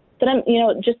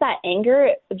 Just that anger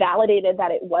validated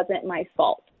that it wasn't my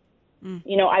fault.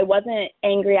 I wasn't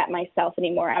angry at myself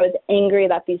anymore. I was angry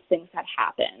that these things had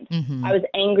happened. I was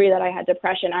angry that I had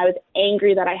depression. I was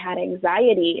angry that I had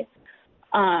anxiety.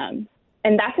 And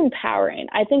that's empowering.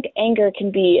 I think anger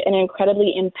can be an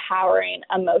incredibly empowering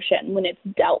emotion when it's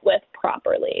dealt with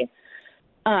properly.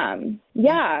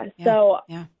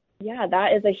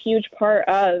 That is a huge part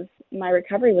of my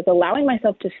recovery, was allowing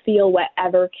myself to feel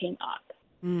whatever came up.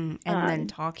 And then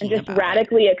talking about it. And just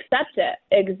radically accept it.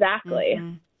 Exactly.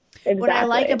 What I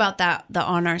like about the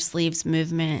On Our Sleeves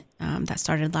movement that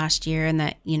started last year, and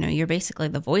that, you're basically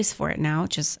the voice for it now,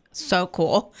 which is so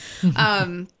cool,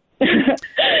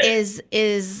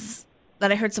 is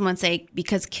that I heard someone say,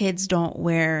 because kids don't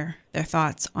wear their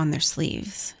thoughts on their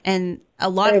sleeves. And a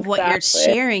lot of what you're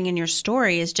sharing in your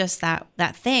story is just that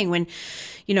thing when,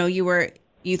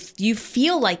 you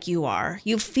feel like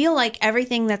you feel like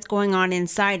everything that's going on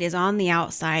inside is on the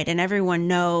outside, and everyone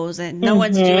knows, and no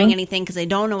one's doing anything because they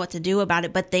don't know what to do about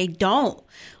it, but they don't,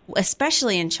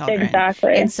 especially in children.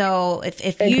 Exactly. And so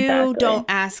if you don't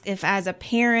ask, if as a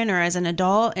parent or as an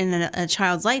adult in a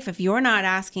child's life, if you're not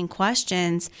asking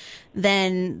questions,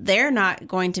 then they're not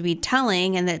going to be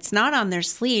telling, and it's not on their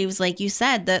sleeves. Like you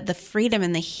said, the freedom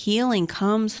and the healing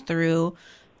comes through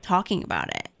talking about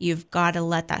it. You've got to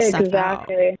let that stuff out.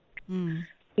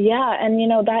 Yeah.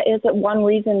 And, that is one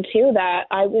reason, too, that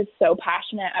I was so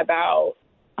passionate about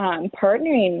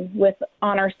partnering with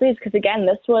On Our Sleeves. Because, again,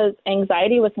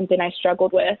 anxiety was something I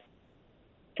struggled with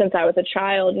since I was a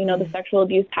child. The sexual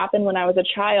abuse happened when I was a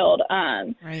child.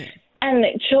 Right. And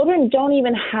children don't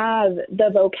even have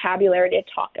the vocabulary to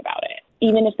talk about it,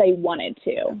 even if they wanted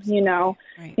to,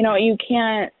 Right. You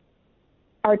can't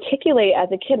articulate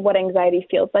as a kid what anxiety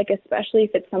feels like, especially if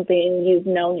it's something you've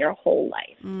known your whole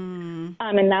life.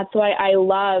 And that's why I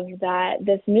love that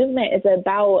this movement is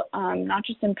about not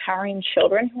just empowering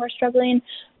children who are struggling,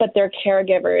 but their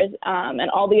caregivers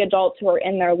and all the adults who are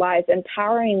in their lives,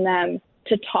 empowering them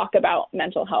to talk about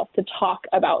mental health, to talk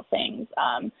about things.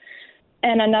 And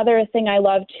another thing I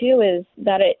love, too, is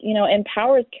that it,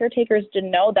 empowers caretakers to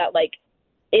know that,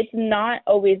 it's not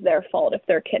always their fault if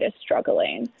their kid is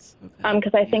struggling.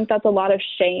 Because I think that's a lot of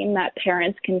shame that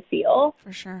parents can feel.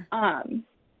 For sure. And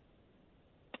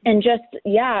just,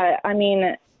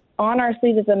 On Our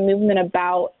Sleeve is a movement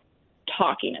about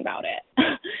talking about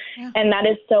it. And that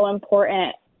is so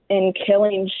important in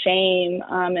killing shame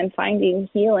and finding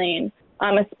healing,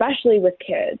 especially with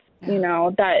kids. You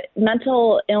know, that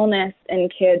mental illness in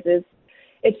kids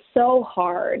it's so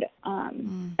hard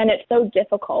and it's so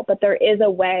difficult, but there is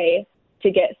a way to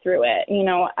get through it. You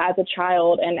know, as a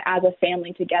child and as a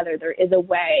family together, there is a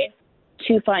way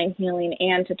to find healing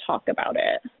and to talk about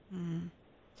it.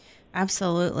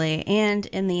 Absolutely. And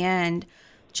in the end,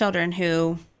 children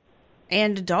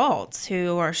and adults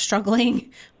who are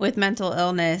struggling with mental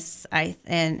illness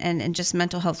and just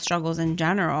mental health struggles in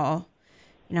general,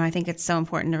 you know, I think it's so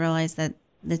important to realize that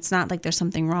it's not like there's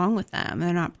something wrong with them.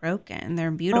 They're not broken.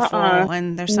 They're beautiful.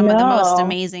 And they're some of the most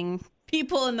amazing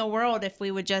people in the world if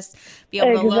we would just be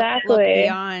able to look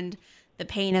beyond the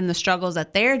pain and the struggles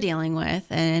that they're dealing with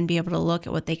and be able to look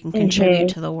at what they can contribute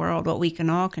to the world, what we can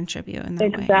all contribute in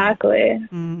that way.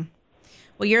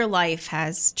 Well, your life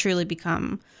has truly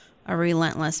become a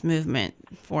relentless movement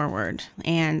forward,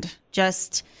 and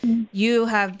just you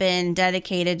have been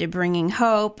dedicated to bringing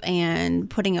hope and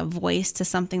putting a voice to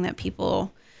something that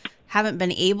people haven't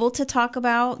been able to talk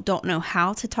about, don't know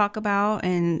how to talk about.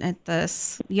 And at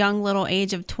this young little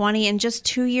age of 20 and just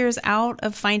 2 years out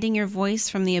of finding your voice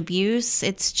from the abuse,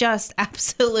 it's just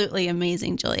absolutely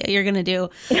amazing, Julia. You're going to do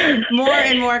more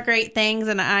and more great things,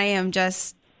 and I am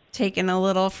just taking a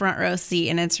little front row seat,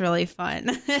 and it's really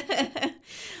fun.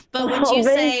 But would you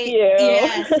say,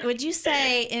 yes, would you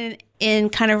say in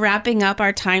kind of wrapping up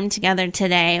our time together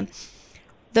today,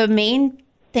 the main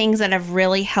things that have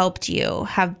really helped you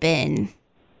have been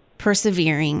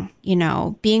persevering, you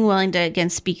know, being willing to, again,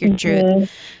 speak your truth,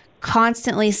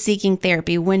 constantly seeking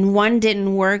therapy. When one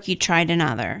didn't work, you tried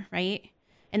another, right?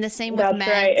 And the same with meds.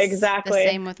 That's right, exactly. The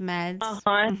same with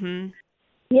meds.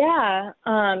 Yeah,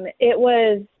 it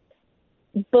was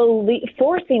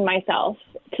forcing myself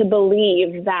to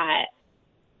believe that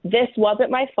this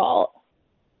wasn't my fault.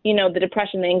 You know, the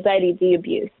depression, the anxiety, the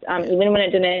abuse, even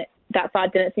when that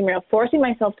thought didn't seem real, forcing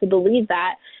myself to believe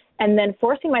that, and then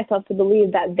forcing myself to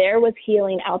believe that there was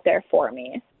healing out there for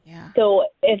me. Yeah. So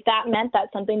if that meant that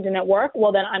something didn't work,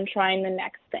 well, then I'm trying the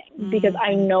next thing because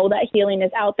I know that healing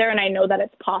is out there and I know that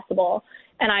it's possible.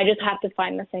 And I just have to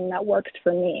find the thing that works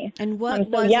for me. And what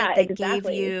was it that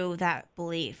gave you that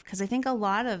belief? Because I think a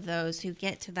lot of those who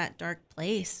get to that dark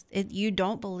place, you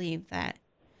don't believe that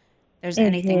there's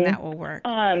anything that will work.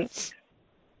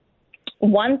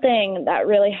 One thing that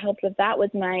really helped with that was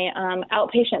my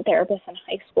outpatient therapist in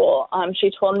high school.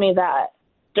 She told me that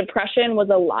depression was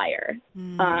a liar.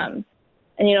 And,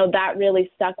 you know, that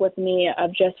really stuck with me,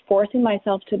 of just forcing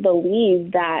myself to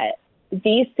believe that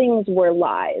these things were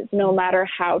lies, no matter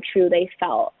how true they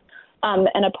felt.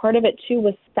 And a part of it, too,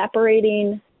 was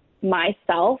separating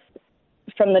myself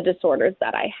from the disorders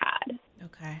that I had.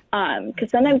 Okay.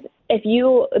 Because sometimes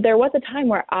there was a time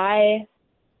where I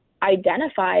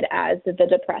identified as the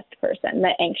depressed person,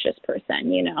 the anxious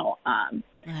person, you know, and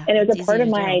it was a part of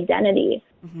my identity.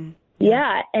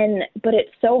 Yeah. But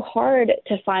it's so hard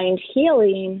to find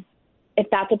healing if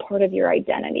that's a part of your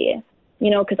identity. You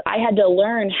know, because I had to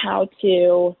learn how to,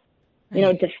 you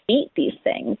know, defeat these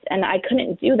things. And I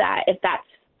couldn't do that if that's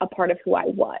a part of who I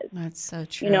was. That's so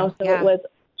true. You know, so it was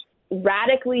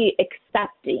radically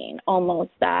accepting almost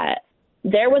that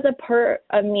there was a part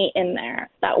of me in there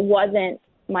that wasn't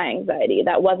my anxiety,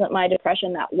 that wasn't my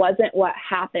depression, that wasn't what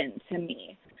happened to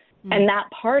me. And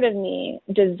that part of me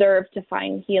deserved to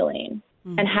find healing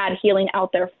and had healing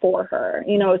out there for her.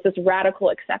 You know, it's this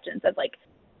radical acceptance of like,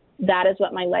 that is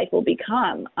what my life will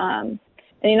become. And,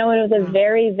 you know, it was a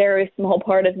very, very small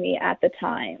part of me at the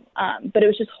time. But it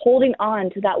was just holding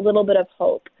on to that little bit of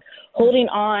hope, holding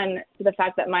on to the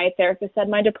fact that my therapist said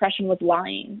my depression was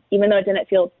lying, even though it didn't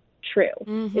feel true.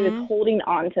 It was holding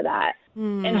on to that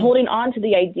and holding on to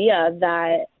the idea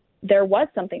that there was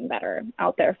something better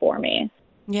out there for me.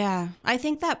 Yeah, I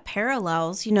think that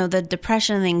parallels, you know, the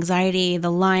depression, the anxiety,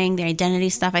 the lying, the identity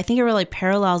stuff. I think it really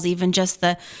parallels even just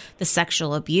the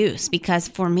sexual abuse, because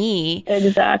for me,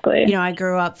 exactly, you know, I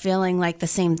grew up feeling like the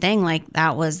same thing, like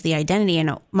that was the identity.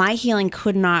 And my healing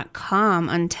could not come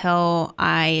until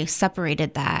I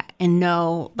separated that and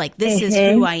know, like, this is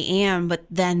who I am. But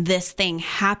then this thing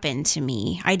happened to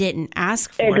me. I didn't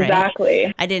ask for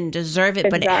it. I didn't deserve it,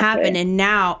 but it happened. And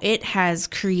now it has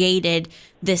created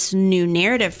this new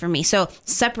narrative for me. So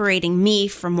separating me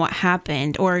from what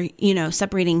happened, or, you know,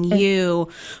 separating you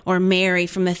or Mary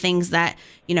from the things that,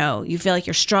 you know, you feel like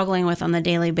you're struggling with on the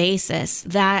daily basis,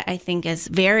 that I think is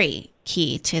very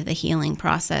key to the healing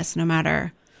process, no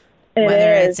matter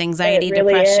whether it's anxiety,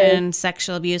 depression,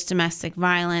 sexual abuse, domestic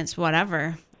violence,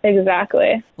 whatever.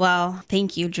 Exactly. Well,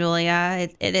 thank you, Julia.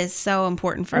 It is so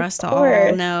important for us to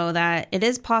all know that it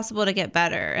is possible to get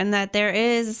better and that there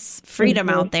is freedom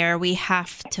out there. We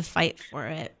have to fight for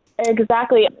it.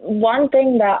 Exactly. One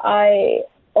thing that I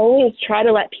always try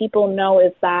to let people know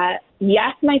is that,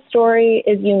 yes, my story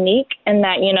is unique and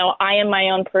that, you know, I am my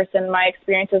own person. My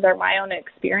experiences are my own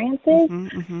experiences,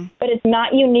 but it's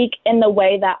not unique in the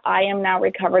way that I am now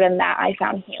recovered and that I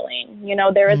found healing. You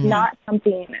know, there is not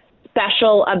something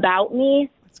special about me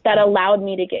that allowed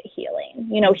me to get healing.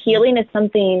 You know, healing is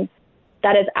something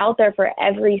that is out there for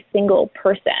every single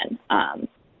person.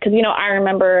 Because, you know, I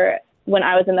remember when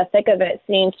I was in the thick of it,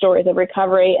 seeing stories of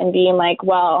recovery and being like,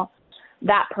 well,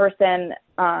 that person,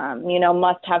 you know,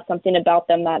 must have something about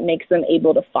them that makes them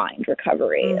able to find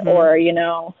recovery. Or, you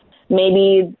know,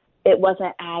 maybe it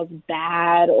wasn't as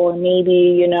bad, or maybe,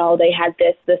 you know, they had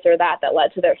this or that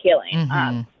led to their healing.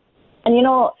 And, you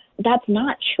know, that's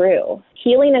not true.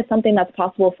 Healing is something that's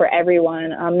possible for everyone,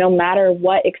 no matter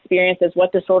what experiences,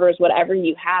 what disorders, whatever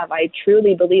you have. I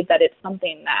truly believe that it's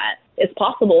something that is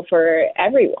possible for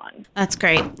everyone. That's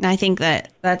great. I think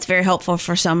that that's very helpful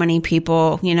for so many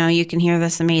people. You know, you can hear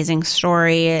this amazing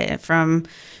story from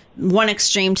one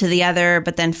extreme to the other,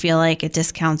 but then feel like it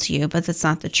discounts you, but that's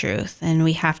not the truth. And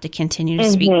we have to continue to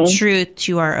speak truth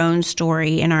to our own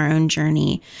story and our own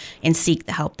journey and seek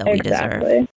the help that we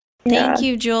deserve. Thank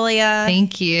you, Julia.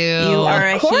 Thank you. You are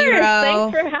a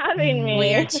hero. Thanks for having me.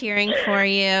 We are cheering for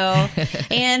you.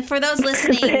 And for those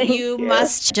listening, you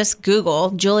must just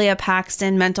Google Julia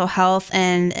Paxton mental health,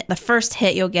 and the first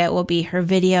hit you'll get will be her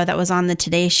video that was on the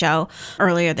Today Show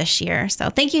earlier this year. So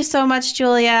thank you so much,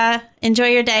 Julia. Enjoy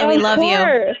your day. We love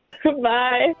you.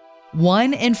 Bye.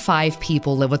 1 in 5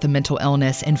 people live with a mental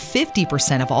illness, and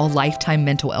 50% of all lifetime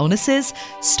mental illnesses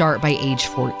start by age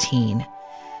 14.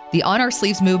 The On Our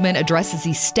Sleeves movement addresses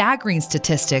these staggering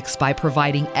statistics by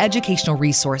providing educational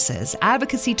resources,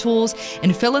 advocacy tools,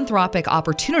 and philanthropic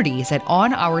opportunities at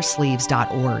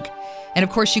onoursleeves.org. And of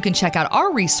course, you can check out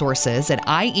our resources at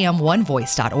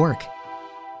iamonevoice.org.